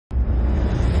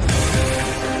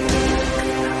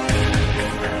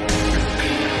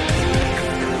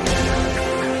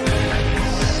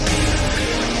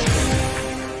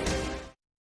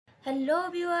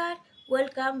Hello viewer,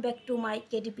 welcome back to my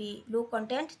KDP Low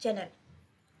Content channel.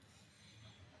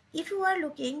 If you are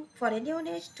looking for a new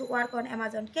niche to work on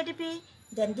Amazon KDP,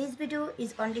 then this video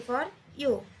is only for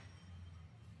you.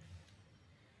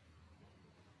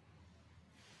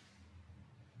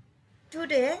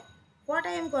 Today, what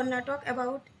I am gonna talk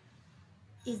about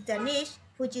is the niche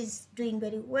which is doing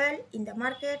very well in the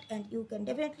market and you can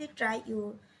definitely try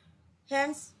your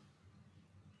hands.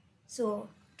 So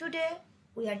today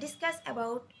we are discuss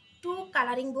about two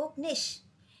coloring book niche,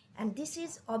 and this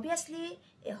is obviously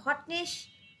a hot niche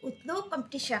with low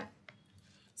competition.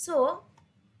 So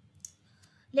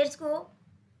let's go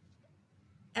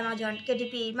Amazon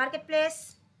KDP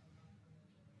marketplace.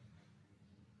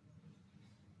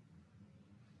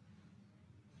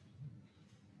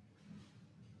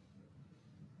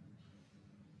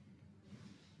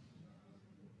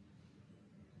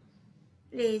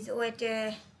 Please wait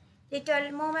a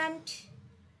little moment.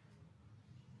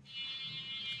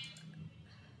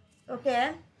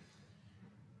 Okay.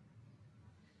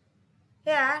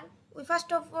 Here we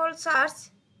first of all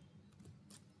search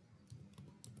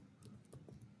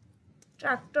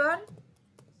tractor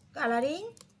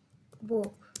coloring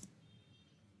book.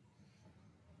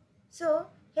 So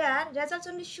here results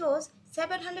only shows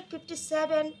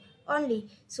 757 only.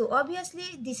 So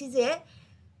obviously this is a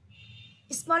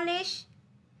small niche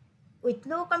with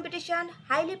low competition,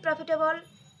 highly profitable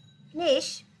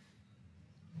niche.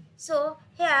 So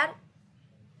here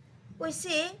we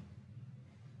see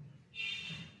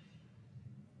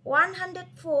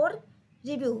 104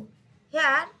 review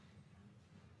here.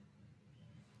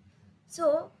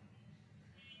 So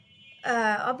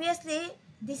obviously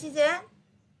this is a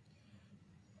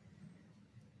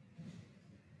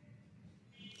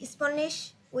small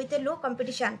niche with a low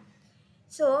competition.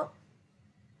 So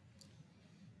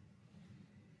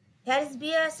here is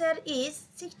BSR is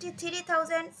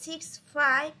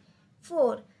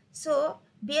 63,654. So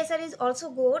BSR is also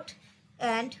good,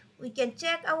 and we can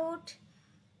check out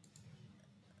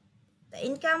the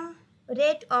income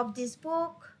rate of this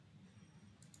book.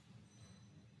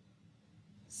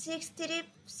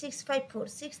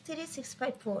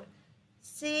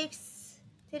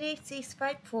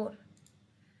 63654.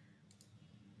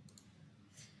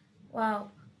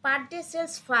 Wow, per day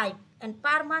sales 5 and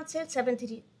per month sales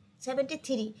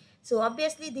 73. So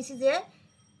obviously this is a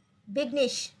big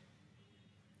niche.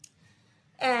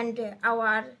 And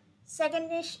our second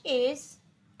niche is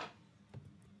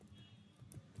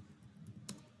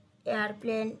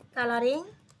airplane coloring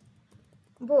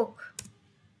book.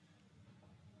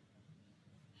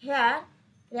 Here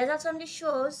results only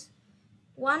shows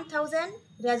 1000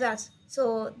 results.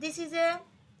 So this is a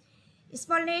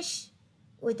small niche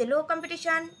with a low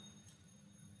competition,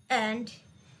 and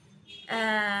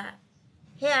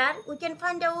here we can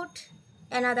find out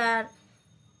another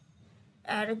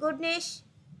good niche.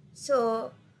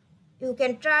 So you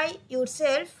can try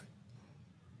yourself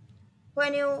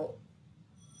when you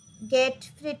get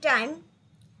free time.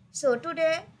 So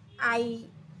today I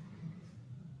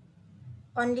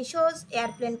only shows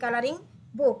airplane coloring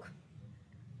book.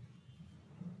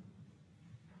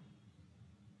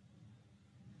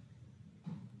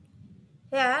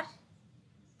 Here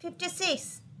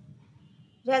 56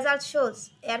 results shows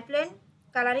airplane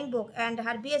coloring book, and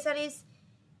her BSR is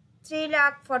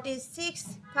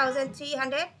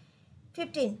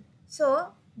 3,46,315.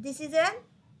 So this is a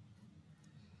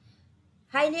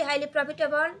highly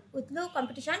profitable with low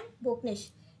competition book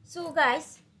niche. So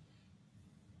guys,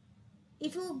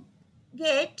 if you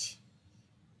get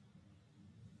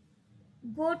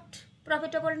good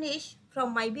profitable niche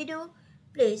from my video,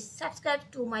 please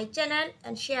subscribe to my channel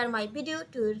and share my video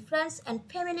to your friends and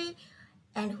family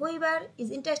and whoever is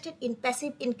interested in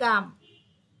passive income.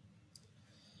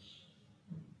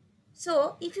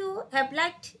 So if you have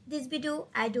liked this video,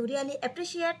 I do really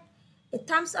appreciate a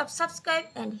thumbs up, subscribe,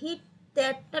 and hit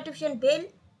that notification bell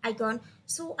icon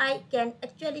so I can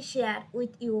actually share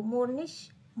with you more niche,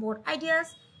 more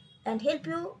ideas, and help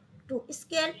you to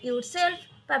scale your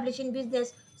self-publishing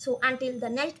business. So until the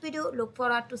next video, look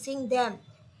forward to seeing them.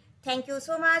 Thank you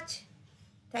so much.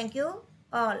 Thank you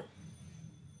all.